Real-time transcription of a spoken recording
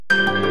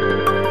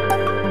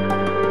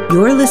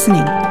You're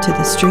listening to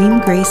the Stream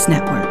Grace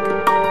Network.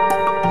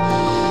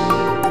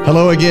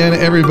 Hello again,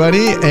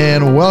 everybody,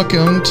 and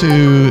welcome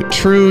to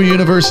True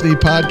University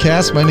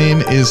Podcast. My name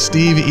is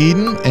Steve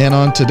Eden, and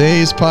on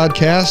today's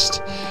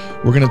podcast,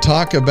 we're going to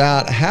talk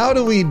about how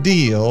do we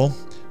deal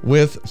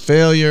with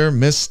failure,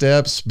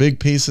 missteps, big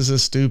pieces of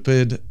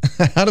stupid.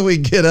 How do we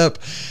get up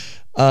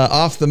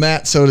off the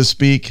mat, so to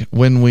speak,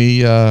 when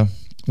we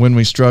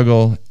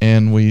struggle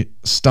and we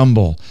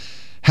stumble?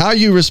 How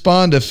you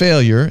respond to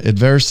failure,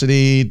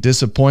 adversity,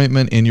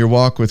 disappointment in your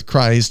walk with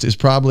Christ is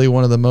probably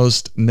one of the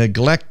most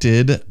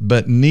neglected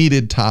but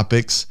needed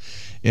topics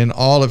in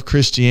all of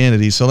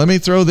Christianity. So let me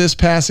throw this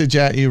passage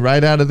at you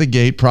right out of the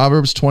gate,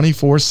 Proverbs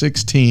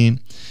 24:16.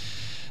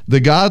 The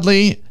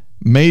godly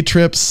may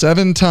trip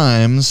 7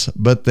 times,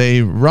 but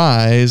they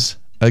rise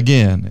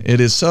again. It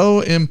is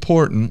so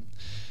important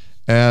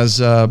as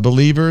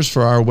believers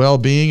for our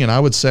well-being, and I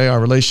would say our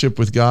relationship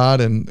with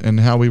God and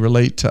how we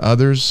relate to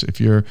others.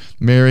 If you're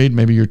married,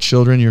 maybe your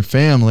children, your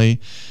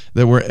family,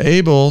 that we're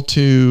able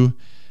to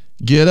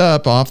get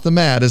up off the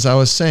mat, as I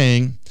was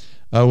saying,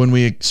 when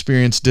we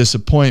experience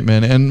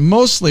disappointment. And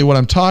mostly what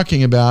I'm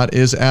talking about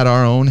is at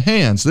our own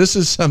hands. This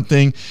is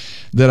something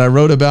that I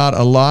wrote about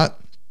a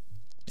lot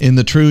in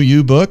the True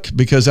You book,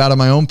 because out of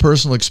my own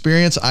personal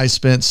experience, I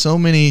spent so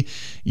many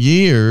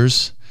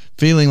years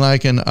feeling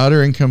like an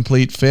utter and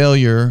complete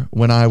failure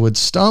when I would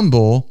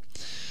stumble,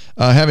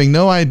 having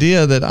no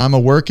idea that I'm a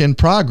work in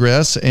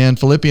progress. And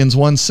Philippians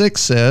 1:6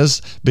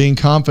 says, being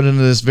confident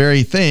of this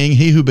very thing,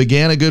 he who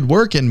began a good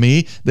work in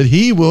me, that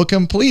he will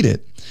complete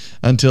it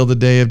until the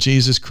day of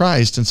Jesus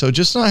Christ. And so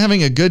just not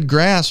having a good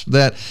grasp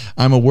that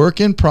I'm a work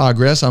in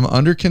progress, I'm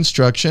under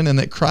construction, and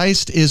that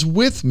Christ is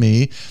with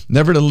me,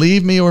 never to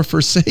leave me or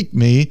forsake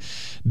me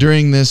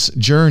during this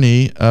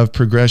journey of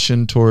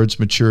progression towards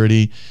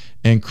maturity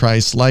and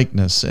Christ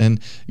likeness.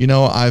 And, you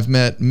know, I've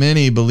met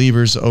many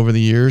believers over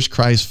the years,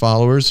 Christ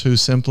followers, who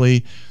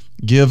simply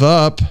give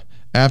up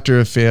after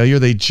a failure.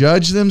 They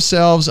judge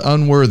themselves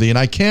unworthy. And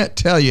I can't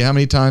tell you how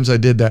many times I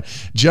did that.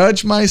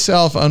 Judge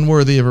myself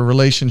unworthy of a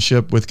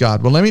relationship with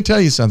God. Well, let me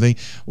tell you something.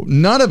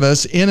 None of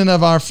us in and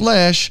of our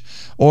flesh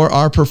or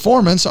our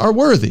performance are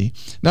worthy.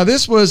 Now,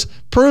 this was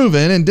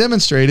proven and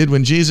demonstrated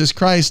when Jesus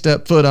Christ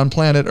stepped foot on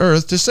planet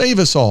Earth to save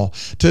us all,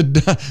 to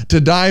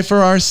die for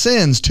our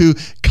sins, to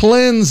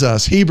cleanse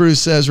us. Hebrews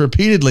says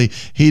repeatedly,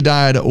 he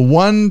died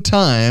one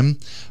time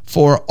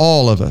for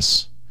all of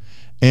us.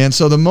 And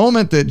so the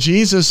moment that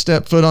Jesus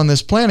stepped foot on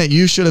this planet,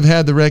 you should have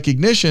had the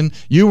recognition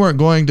you weren't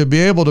going to be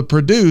able to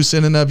produce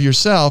in and of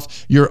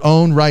yourself your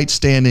own right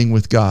standing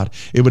with God.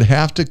 It would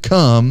have to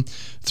come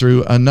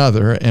through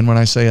another. And when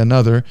I say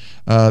another,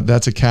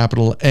 that's a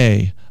capital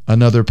A,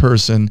 another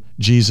person,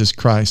 Jesus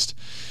Christ.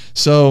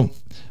 So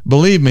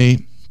believe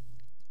me,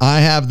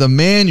 I have the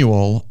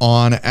manual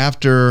on,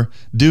 after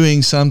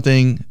doing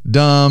something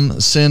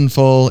dumb,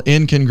 sinful,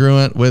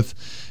 incongruent with,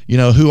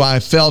 who I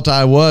felt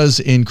I was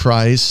in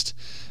Christ,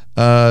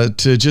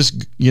 to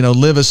just,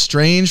 live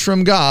estranged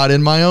from God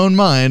in my own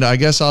mind. I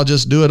guess I'll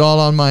just do it all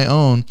on my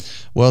own.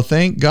 Well,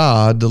 thank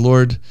God the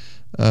Lord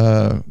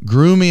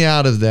grew me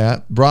out of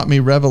that, brought me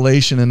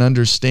revelation and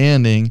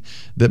understanding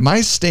that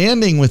my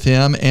standing with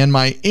him and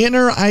my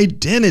inner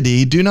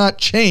identity do not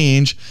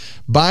change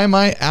by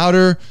my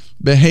outer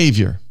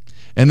behavior.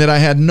 And that I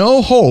had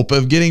no hope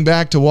of getting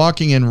back to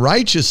walking in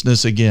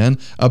righteousness again,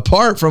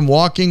 apart from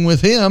walking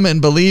with him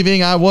and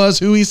believing I was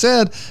who he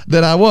said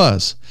that I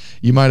was.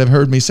 You might have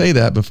heard me say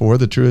that before.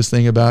 The truest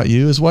thing about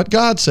you is what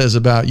God says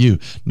about you.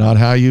 Not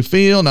how you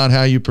feel, not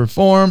how you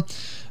perform,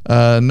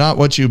 not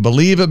what you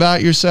believe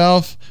about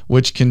yourself,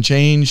 which can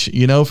change,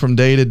 from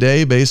day to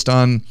day based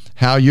on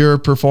how you're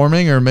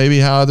performing or maybe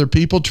how other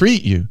people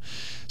treat you.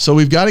 So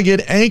we've got to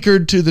get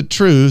anchored to the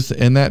truth,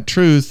 and that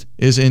truth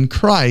is in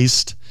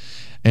Christ,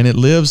 and it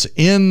lives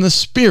in the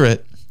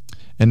Spirit.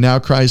 And now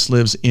Christ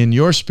lives in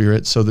your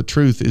spirit, so the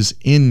truth is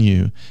in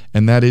you,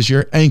 and that is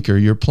your anchor,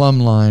 your plumb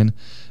line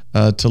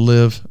to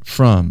live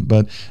from.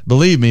 But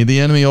believe me, the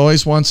enemy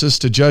always wants us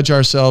to judge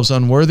ourselves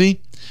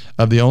unworthy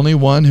of the only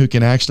one who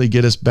can actually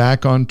get us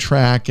back on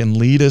track and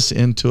lead us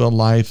into a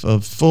life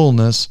of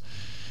fullness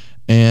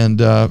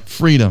and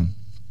freedom.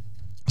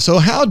 So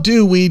how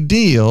do we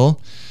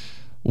deal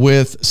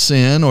with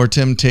sin or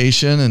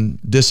temptation and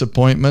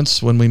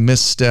disappointments when we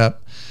misstep?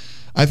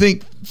 I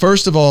think,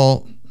 first of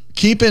all,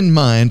 keep in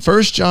mind,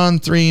 1 John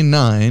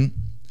 3:9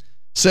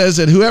 says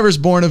that whoever's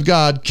born of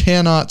God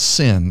cannot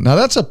sin. Now,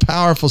 that's a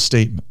powerful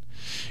statement.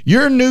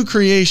 Your new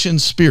creation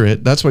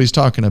spirit, that's what he's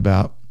talking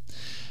about,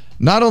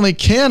 not only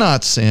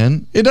cannot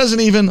sin, it doesn't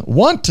even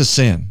want to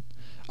sin.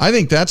 I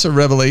think that's a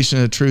revelation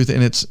of truth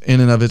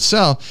in and of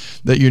itself,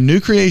 that your new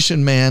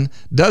creation man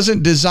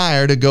doesn't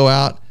desire to go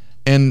out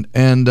and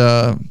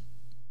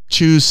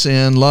choose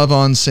sin, love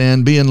on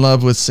sin, be in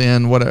love with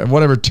sin,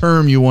 whatever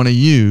term you want to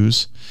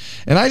use.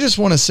 And I just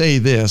want to say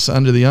this,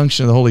 under the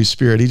unction of the Holy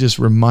Spirit, he just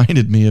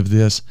reminded me of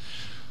this.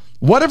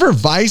 Whatever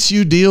vice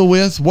you deal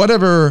with,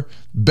 whatever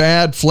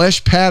bad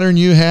flesh pattern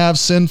you have,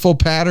 sinful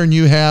pattern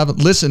you have,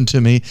 listen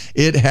to me,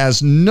 it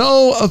has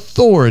no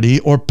authority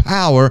or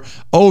power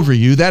over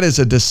you. That is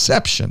a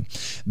deception.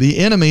 The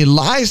enemy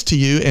lies to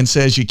you and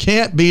says you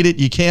can't beat it,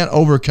 you can't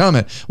overcome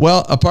it.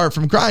 Well, apart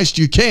from Christ,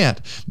 you can't.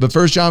 But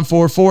 1 John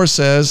 4:4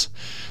 says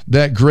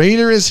that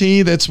greater is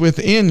he that's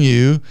within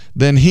you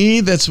than he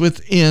that's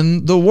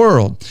within the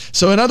world.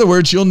 So in other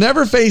words, you'll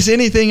never face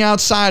anything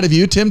outside of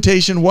you,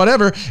 temptation,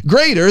 whatever,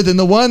 greater than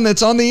the one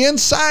that's on the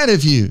inside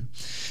of you.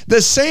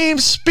 The same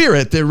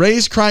Spirit that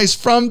raised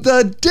Christ from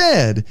the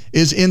dead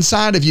is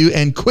inside of you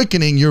and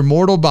quickening your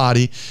mortal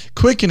body,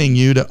 quickening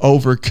you to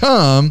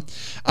overcome.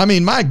 I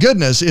mean, my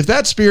goodness, if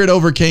that Spirit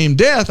overcame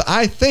death,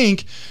 I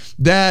think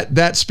that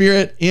that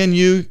Spirit in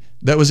you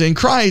that was in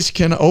Christ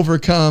can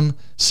overcome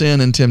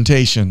sin and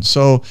temptation.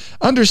 So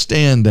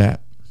understand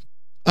that.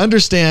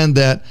 Understand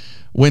that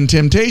when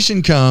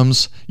temptation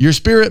comes, your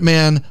spirit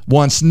man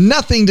wants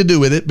nothing to do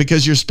with it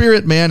because your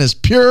spirit man is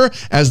pure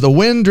as the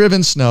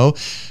wind-driven snow.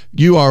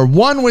 You are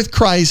one with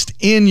Christ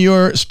in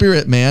your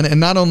spirit man. And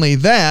not only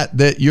that,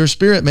 that your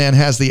spirit man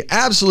has the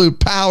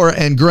absolute power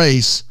and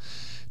grace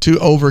to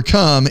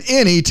overcome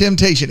any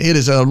temptation. It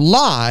is a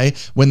lie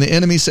when the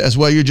enemy says,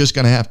 well, you're just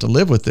going to have to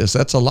live with this.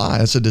 That's a lie.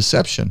 That's a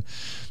deception.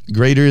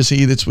 Greater is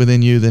he that's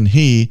within you than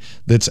he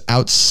that's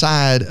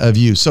outside of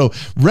you. So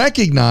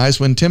recognize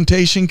when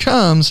temptation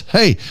comes,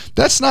 hey,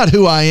 that's not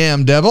who I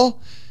am, devil.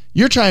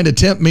 You're trying to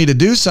tempt me to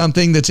do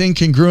something that's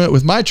incongruent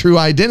with my true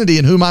identity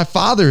and who my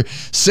Father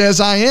says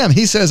I am.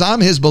 He says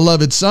I'm his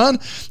beloved son.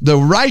 The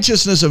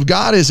righteousness of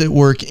God is at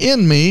work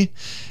in me.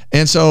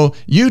 And so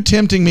you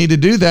tempting me to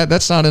do that,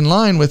 that's not in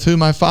line with who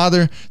my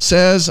Father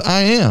says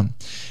I am.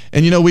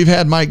 And you know, we've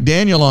had Mike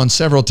Daniel on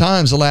several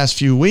times the last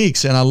few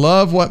weeks, and I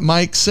love what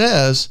Mike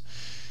says.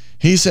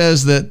 He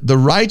says that the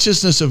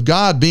righteousness of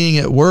God being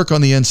at work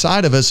on the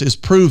inside of us is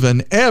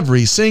proven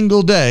every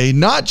single day,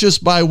 not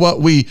just by what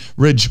we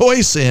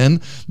rejoice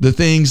in, the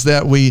things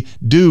that we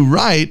do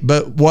right,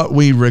 but what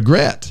we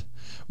regret.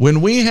 When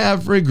we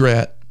have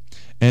regret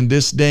and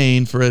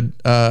disdain for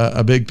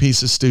a big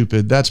piece of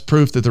stupid, that's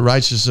proof that the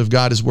righteousness of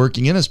God is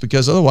working in us,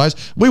 because otherwise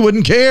we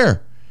wouldn't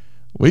care.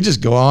 We just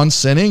go on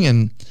sinning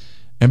and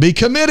be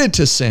committed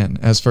to sin,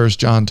 as 1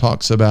 John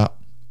talks about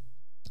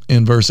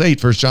in verse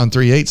 8. 1 John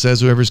 3:8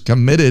 says, whoever's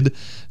committed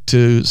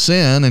to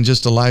sin and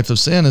just a life of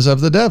sin is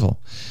of the devil,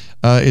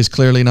 is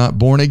clearly not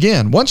born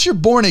again. Once you're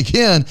born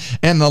again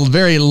and the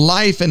very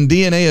life and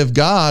DNA of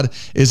God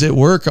is at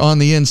work on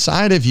the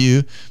inside of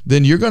you,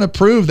 then you're going to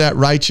prove that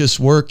righteous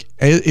work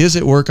is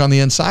at work on the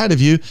inside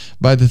of you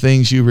by the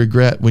things you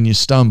regret when you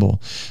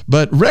stumble.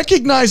 But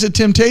recognize a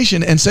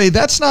temptation and say,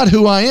 that's not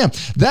who I am.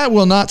 That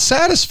will not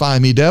satisfy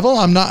me, devil.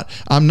 I'm not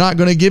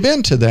going to give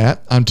in to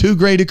that. I'm too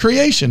great a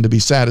creation to be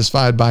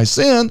satisfied by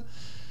sin.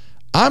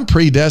 I'm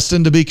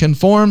predestined to be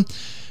conformed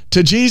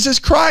to Jesus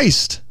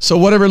Christ. So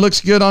whatever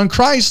looks good on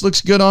Christ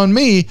looks good on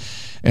me.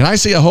 And I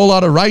see a whole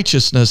lot of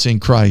righteousness in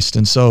Christ.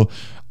 And so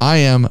I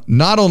am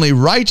not only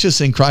righteous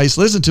in Christ,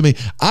 listen to me,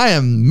 I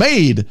am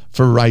made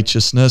for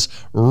righteousness.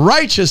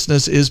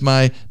 Righteousness is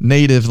my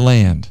native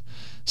land.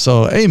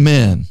 So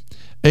amen.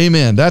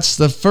 Amen. That's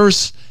the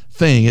first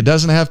thing. It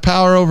doesn't have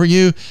power over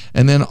you.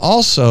 And then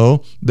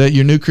also that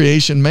your new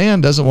creation man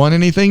doesn't want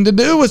anything to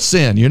do with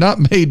sin. You're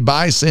not made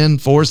by sin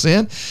for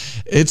sin.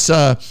 It's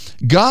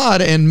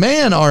God and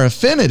man are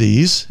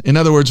affinities. In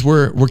other words,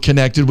 we're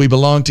connected. We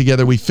belong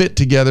together. We fit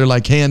together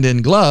like hand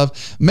in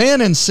glove. Man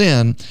and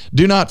sin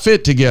do not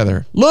fit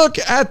together. Look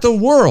at the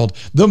world.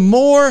 The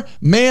more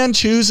man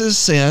chooses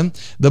sin,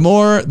 the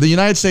more the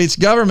United States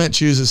government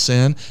chooses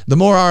sin, the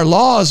more our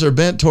laws are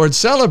bent towards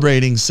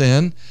celebrating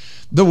sin,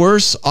 the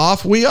worse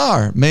off we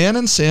are. Man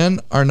and sin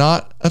are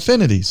not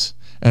affinities.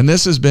 And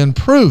this has been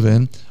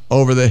proven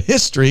over the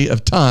history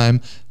of time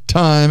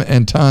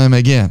and time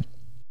again.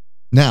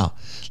 Now,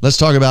 let's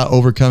talk about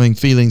overcoming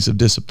feelings of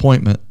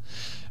disappointment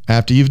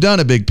after you've done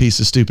a big piece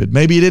of stupid.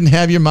 Maybe you didn't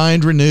have your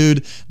mind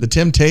renewed. The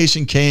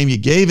temptation came. You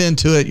gave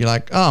into it. You're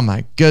like, oh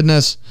my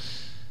goodness,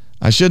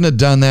 I shouldn't have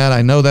done that.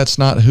 I know that's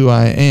not who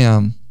I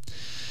am.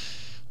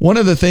 One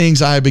of the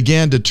things I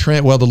began to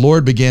the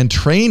Lord began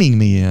training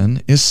me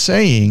in is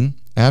saying,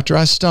 after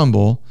I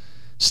stumble,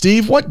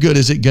 Steve, what good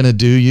is it going to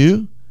do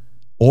you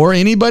or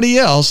anybody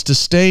else to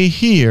stay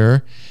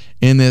here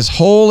in this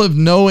hole of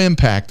no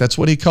impact? That's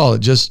what he called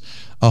it, just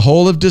a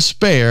hole of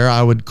despair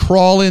I would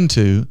crawl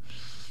into.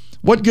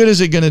 What good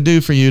is it going to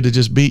do for you to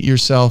just beat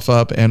yourself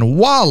up and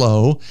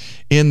wallow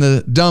in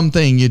the dumb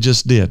thing you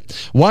just did?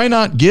 Why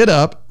not get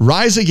up,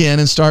 rise again,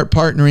 and start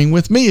partnering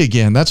with me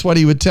again? That's what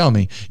he would tell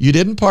me. You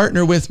didn't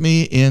partner with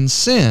me in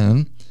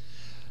sin,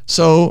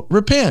 so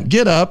repent,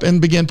 get up,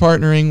 and begin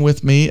partnering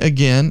with me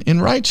again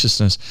in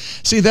righteousness.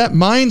 See, that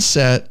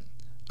mindset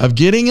of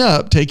getting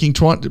up, taking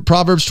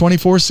Proverbs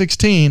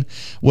 24:16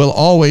 will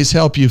always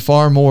help you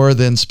far more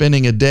than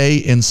spending a day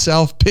in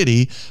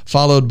self-pity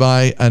followed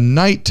by a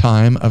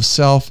nighttime of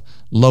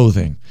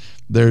self-loathing.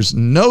 There's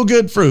no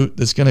good fruit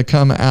that's going to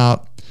come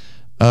out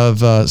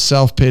of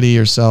self-pity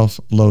or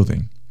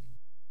self-loathing.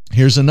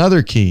 Here's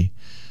another key.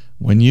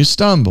 When you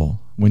stumble,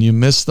 when you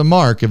miss the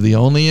mark of the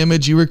only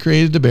image you were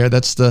created to bear,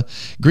 that's the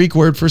Greek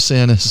word for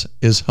sin is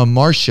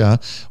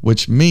hamartia,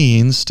 which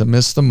means to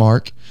miss the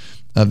mark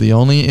of the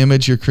only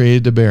image you're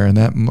created to bear, and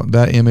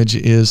that image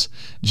is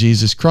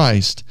Jesus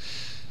Christ.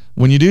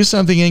 When you do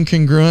something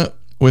incongruent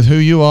with who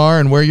you are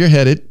and where you're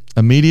headed,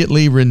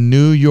 immediately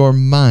renew your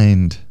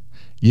mind.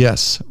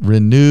 Yes,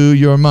 renew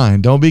your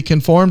mind. Don't be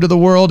conformed to the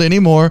world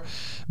anymore,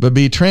 but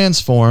be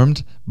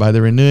transformed by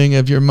the renewing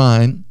of your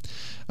mind,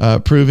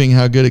 proving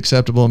how good,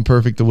 acceptable, and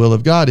perfect the will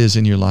of God is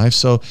in your life.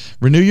 So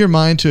renew your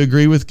mind to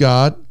agree with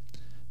God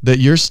that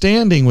you're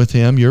standing with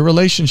Him, your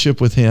relationship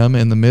with Him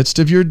in the midst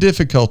of your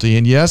difficulty.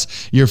 And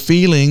yes, your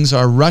feelings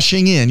are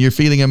rushing in. You're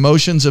feeling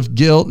emotions of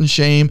guilt and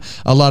shame.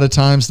 A lot of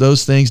times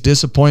those things,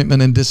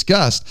 disappointment and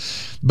disgust.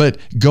 But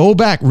go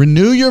back,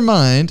 renew your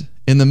mind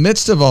in the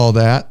midst of all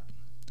that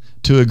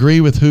to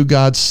agree with who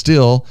God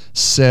still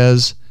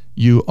says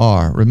you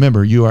are.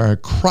 Remember, you are a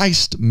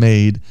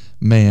Christ-made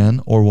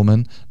man or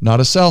woman, not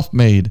a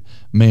self-made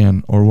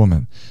man or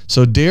woman.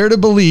 So dare to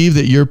believe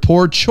that your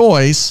poor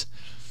choice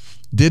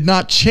did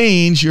not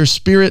change your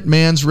spirit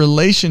man's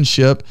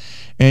relationship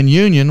and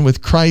union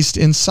with Christ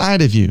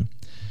inside of you.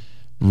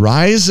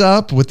 Rise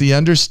up with the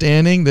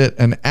understanding that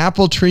an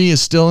apple tree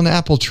is still an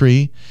apple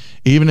tree,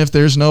 even if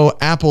there's no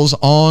apples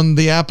on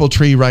the apple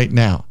tree right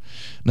now.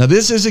 Now,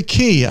 this is a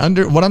key.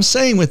 What I'm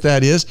saying with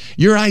that is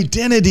your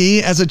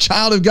identity as a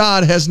child of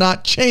God has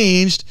not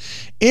changed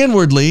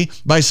inwardly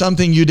by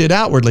something you did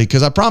outwardly,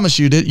 because I promise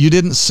you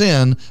didn't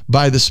sin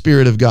by the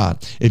Spirit of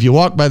God. If you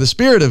walk by the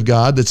Spirit of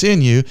God that's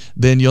in you,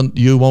 then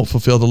you won't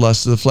fulfill the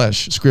lust of the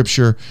flesh.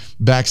 Scripture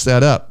backs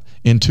that up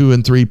in 2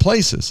 and 3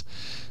 places.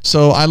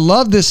 So I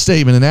love this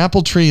statement. An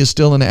apple tree is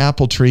still an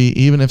apple tree,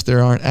 even if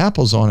there aren't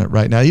apples on it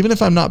right now. Even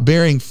if I'm not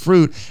bearing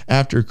fruit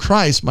after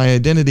Christ, my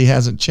identity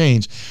hasn't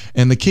changed.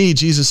 And the key,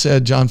 Jesus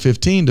said, John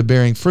 15, to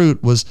bearing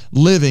fruit was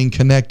living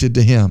connected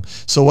to Him.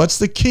 So what's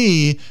the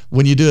key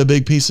when you do a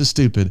big piece of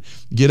stupid?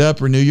 Get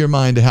up, renew your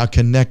mind to how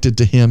connected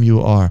to Him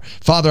you are.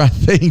 Father, I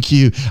thank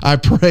you. I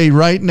pray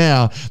right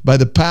now by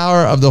the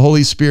power of the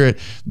Holy Spirit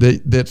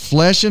that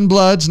flesh and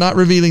blood's not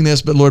revealing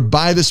this, but Lord,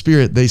 by the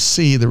Spirit, they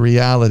see the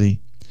reality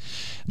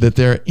that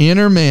their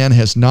inner man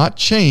has not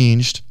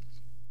changed,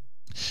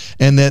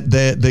 and that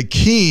the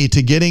key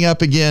to getting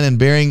up again and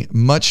bearing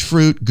much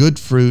fruit, good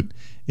fruit,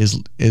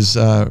 is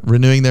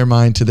renewing their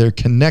mind to their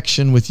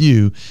connection with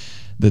you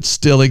that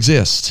still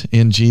exists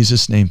in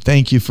Jesus' name.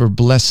 Thank you for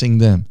blessing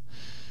them,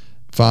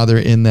 Father,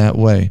 in that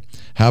way.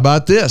 How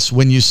about this?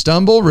 When you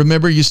stumble,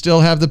 remember you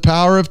still have the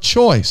power of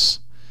choice.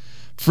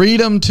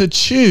 Freedom to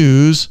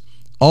choose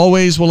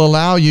always will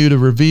allow you to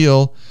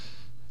reveal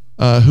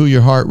who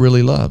your heart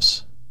really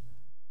loves.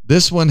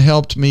 This one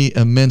helped me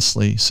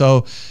immensely.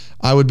 So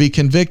I would be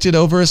convicted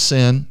over a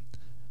sin,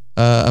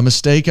 a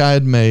mistake I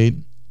had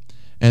made,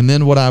 and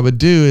then what I would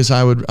do is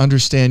I would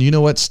understand, you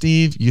know what,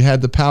 Steve, you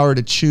had the power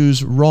to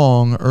choose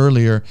wrong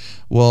earlier.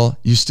 Well,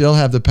 you still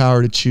have the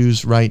power to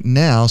choose right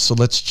now, so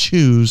let's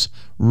choose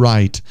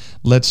right.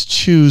 Let's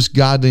choose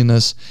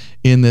godliness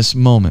in this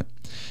moment.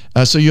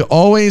 So you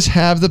always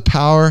have the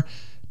power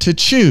to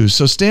choose.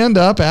 So stand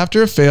up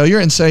after a failure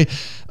and say,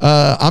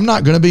 I'm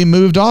not going to be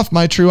moved off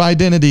my true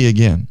identity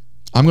again.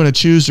 I'm going to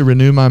choose to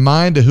renew my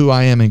mind to who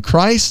I am in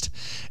Christ,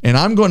 and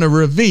I'm going to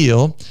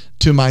reveal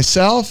to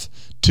myself,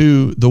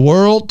 to the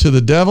world, to the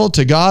devil,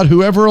 to God,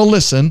 whoever will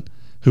listen,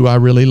 who I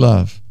really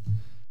love.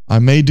 I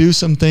may do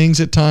some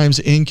things at times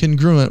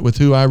incongruent with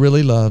who I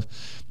really love,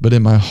 but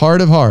in my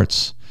heart of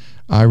hearts,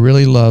 I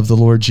really love the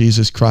Lord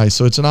Jesus Christ.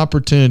 So it's an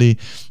opportunity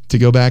to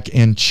go back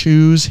and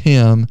choose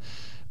Him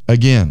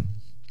again.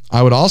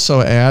 I would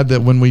also add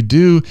that when we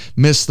do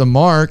miss the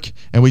mark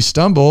and we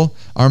stumble,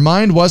 our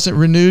mind wasn't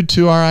renewed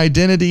to our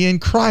identity in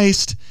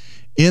Christ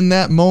in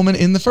that moment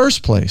in the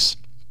first place.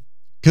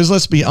 Because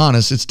let's be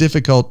honest, it's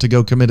difficult to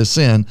go commit a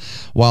sin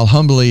while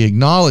humbly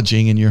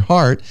acknowledging in your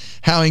heart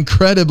how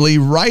incredibly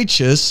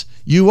righteous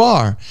you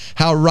are,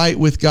 how right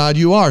with God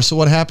you are. So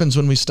what happens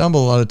when we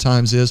stumble a lot of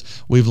times is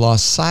we've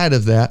lost sight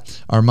of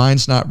that. Our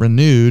mind's not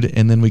renewed,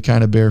 and then we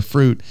kind of bear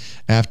fruit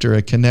after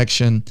a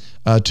connection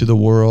to the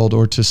world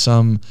or to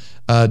some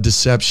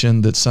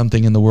deception that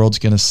something in the world's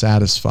going to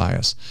satisfy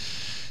us.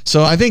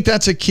 So I think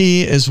that's a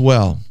key as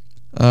well.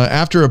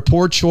 After a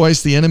poor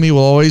choice, the enemy will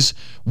always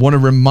want to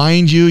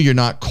remind you you're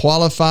not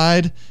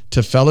qualified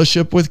to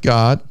fellowship with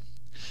God,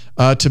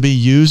 to be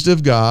used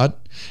of God.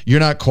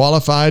 You're not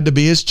qualified to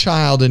be His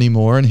child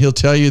anymore, and he'll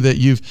tell you that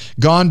you've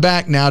gone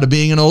back now to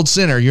being an old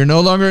sinner. You're no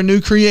longer a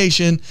new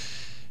creation.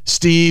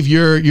 Steve,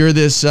 you're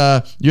this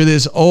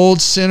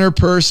old sinner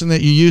person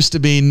that you used to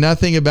be.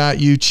 Nothing about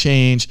you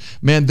changed.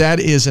 Man, that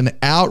is an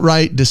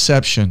outright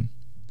deception.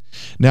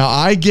 Now,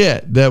 I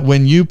get that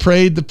when you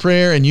prayed the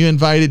prayer and you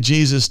invited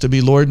Jesus to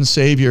be Lord and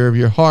Savior of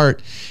your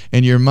heart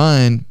and your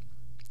mind,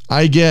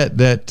 I get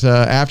that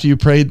after you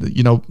prayed,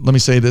 let me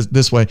say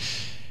this way.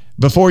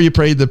 Before you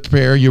prayed the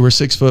prayer, you were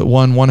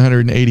 6'1",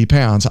 180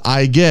 pounds.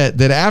 I get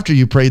that after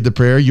you prayed the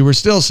prayer, you were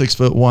still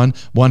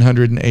 6'1",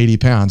 180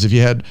 pounds. If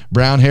you had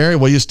brown hair,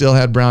 well, you still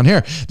had brown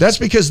hair. That's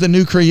because the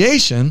new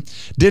creation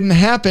didn't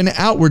happen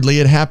outwardly.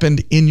 It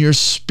happened in your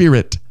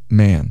spirit,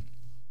 man.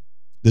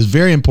 This is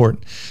very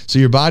important. So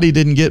your body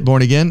didn't get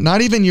born again.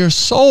 Not even your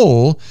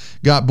soul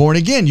got born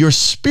again. Your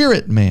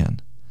spirit,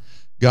 man,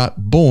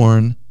 got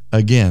born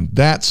again.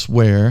 That's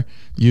where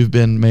you've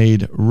been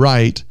made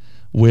right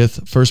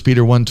with 1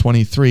 Peter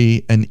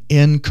 1:23, an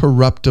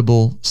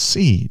incorruptible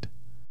seed.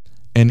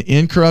 An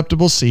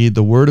incorruptible seed,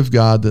 the Word of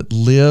God that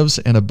lives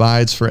and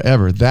abides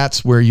forever.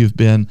 That's where you've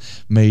been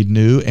made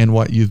new and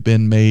what you've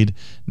been made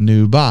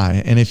new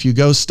by. And if you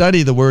go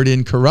study the word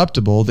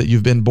incorruptible, that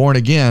you've been born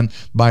again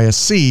by a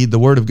seed, the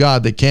Word of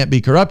God that can't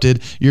be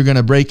corrupted, you're going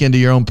to break into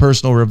your own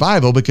personal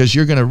revival, because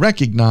you're going to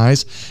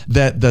recognize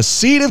that the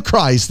seed of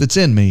Christ that's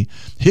in me,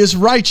 His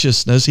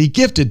righteousness He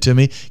gifted to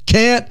me,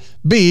 can't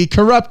be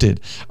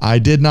corrupted. I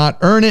did not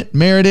earn it,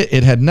 merit it.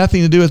 It had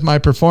nothing to do with my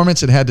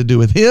performance. It had to do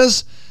with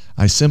His.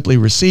 I simply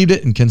received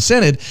it and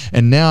consented,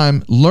 and now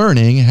I'm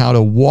learning how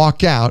to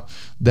walk out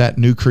that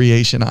new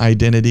creation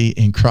identity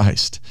in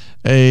Christ.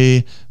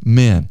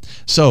 Amen.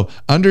 So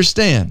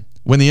understand,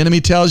 when the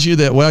enemy tells you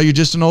that, well, you're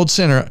just an old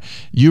sinner,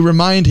 you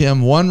remind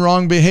him one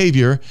wrong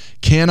behavior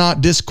cannot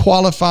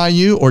disqualify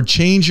you or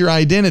change your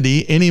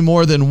identity any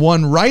more than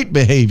one right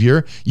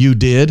behavior you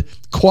did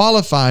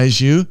qualifies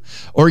you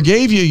or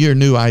gave you your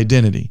new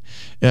identity.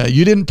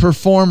 You didn't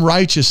perform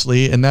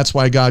righteously, and that's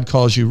why God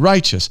calls you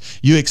righteous.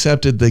 You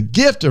accepted the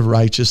gift of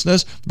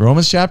righteousness,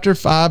 Romans chapter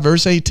 5,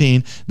 verse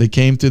 18, that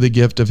came through the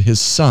gift of His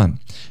Son,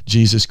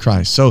 Jesus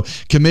Christ. So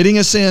committing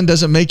a sin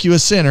doesn't make you a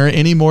sinner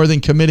any more than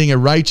committing a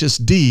righteous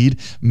deed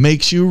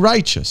makes you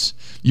righteous.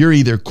 You're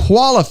either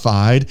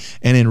qualified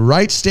and in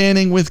right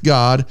standing with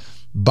God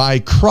by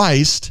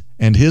Christ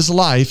and His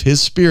life, His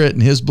Spirit,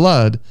 and His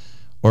blood,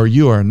 or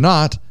you are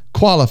not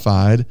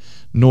qualified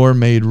nor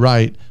made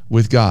right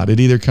with God. It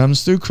either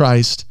comes through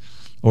Christ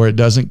or it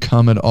doesn't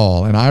come at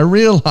all. And I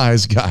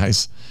realize,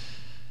 guys,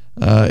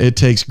 it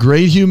takes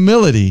great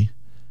humility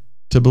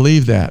to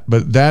believe that,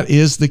 but that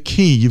is the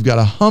key. You've got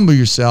to humble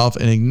yourself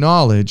and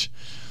acknowledge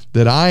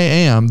that I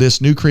am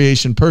this new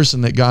creation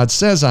person that God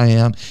says I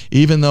am,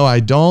 even though I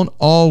don't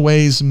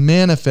always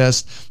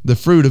manifest the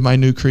fruit of my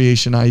new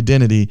creation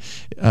identity.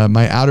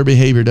 My outer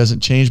behavior doesn't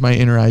change my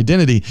inner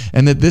identity,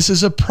 and that this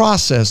is a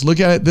process. Look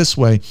at it this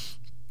way,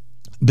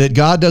 that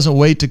God doesn't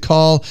wait to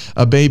call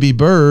a baby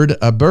bird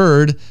a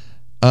bird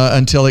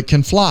until it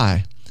can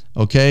fly.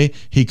 Okay?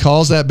 He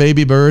calls that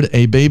baby bird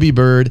a baby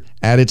bird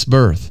at its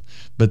birth.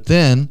 But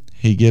then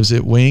He gives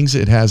it wings.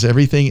 It has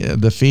everything,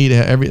 the feet,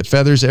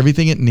 feathers,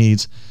 everything it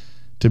needs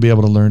to be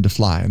able to learn to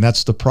fly. And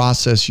that's the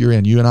process you're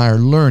in. You and I are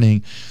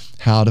learning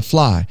how to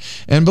fly.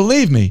 And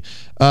believe me,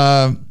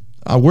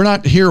 we're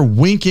not here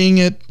winking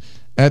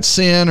at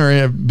sin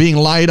or being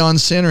light on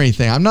sin or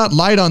anything. I'm not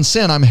light on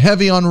sin. I'm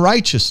heavy on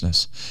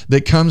righteousness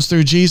that comes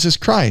through Jesus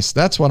Christ.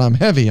 That's what I'm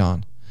heavy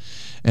on.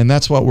 And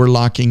that's what we're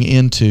locking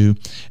into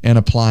and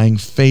applying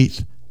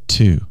faith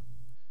to.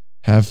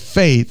 Have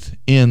faith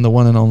in the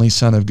one and only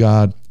Son of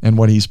God and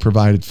what He's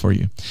provided for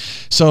you.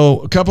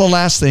 So a couple of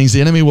last things.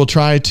 The enemy will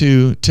try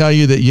to tell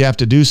you that you have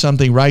to do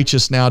something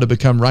righteous now to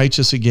become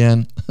righteous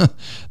again.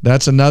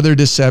 That's another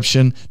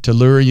deception to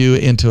lure you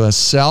into a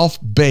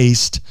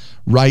self-based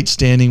right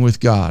standing with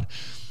God.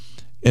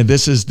 And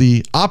this is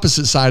the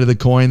opposite side of the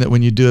coin, that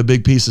when you do a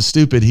big piece of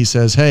stupid, He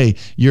says, hey,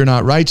 you're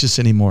not righteous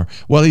anymore.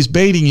 Well, He's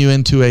baiting you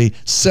into a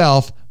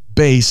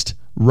self-based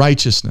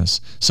righteousness.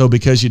 So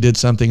because you did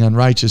something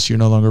unrighteous, you're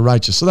no longer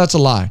righteous. So that's a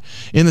lie.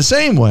 In the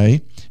same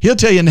way, He'll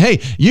tell you,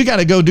 hey, you got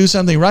to go do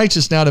something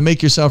righteous now to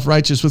make yourself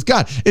righteous with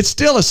God. It's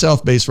still a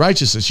self-based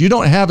righteousness. You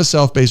don't have a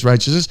self-based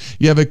righteousness.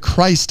 You have a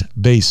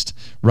Christ-based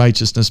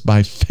righteousness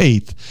by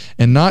faith.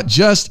 And not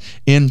just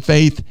in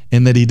faith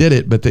in that He did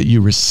it, but that you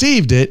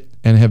received it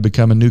and have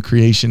become a new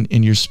creation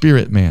in your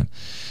spirit, man.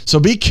 So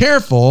be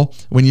careful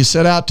when you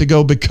set out to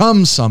go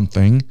become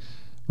something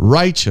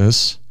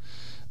righteous,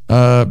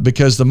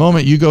 because the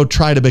moment you go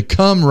try to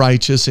become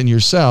righteous in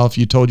yourself,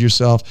 you told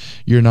yourself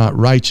you're not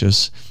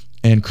righteous,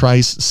 and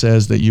Christ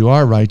says that you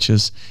are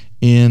righteous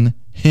in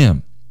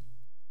Him.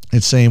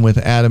 It's same with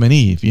Adam and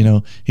Eve. You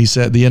know,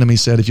 the enemy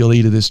said, if you'll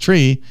eat of this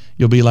tree,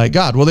 you'll be like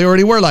God. Well, they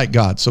already were like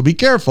God. So be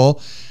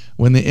careful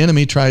when the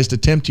enemy tries to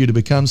tempt you to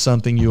become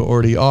something you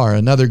already are.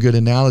 Another good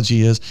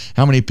analogy is,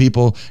 how many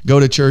people go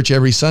to church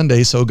every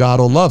Sunday so God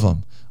will love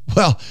them?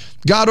 Well,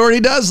 God already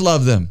does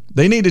love them.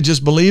 They need to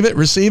just believe it,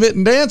 receive it,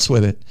 and dance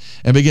with it,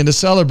 and begin to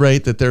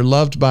celebrate that they're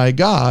loved by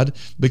God,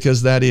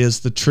 because that is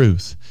the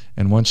truth.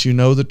 And once you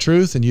know the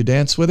truth and you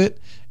dance with it,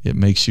 it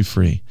makes you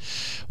free.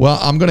 Well,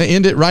 I'm going to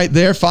end it right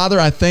there. Father,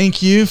 I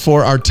thank You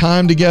for our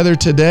time together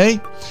today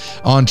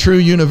on True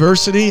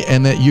University,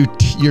 and that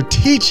you're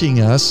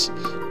teaching us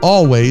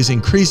always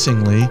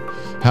increasingly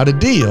how to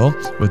deal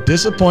with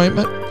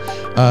disappointment,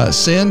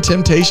 sin,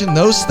 temptation,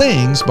 those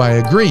things, by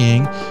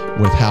agreeing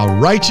with how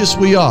righteous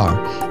we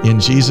are in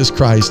Jesus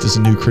Christ as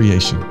a new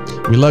creation.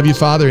 We love You,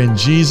 Father, in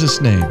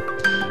Jesus' name.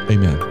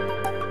 Amen.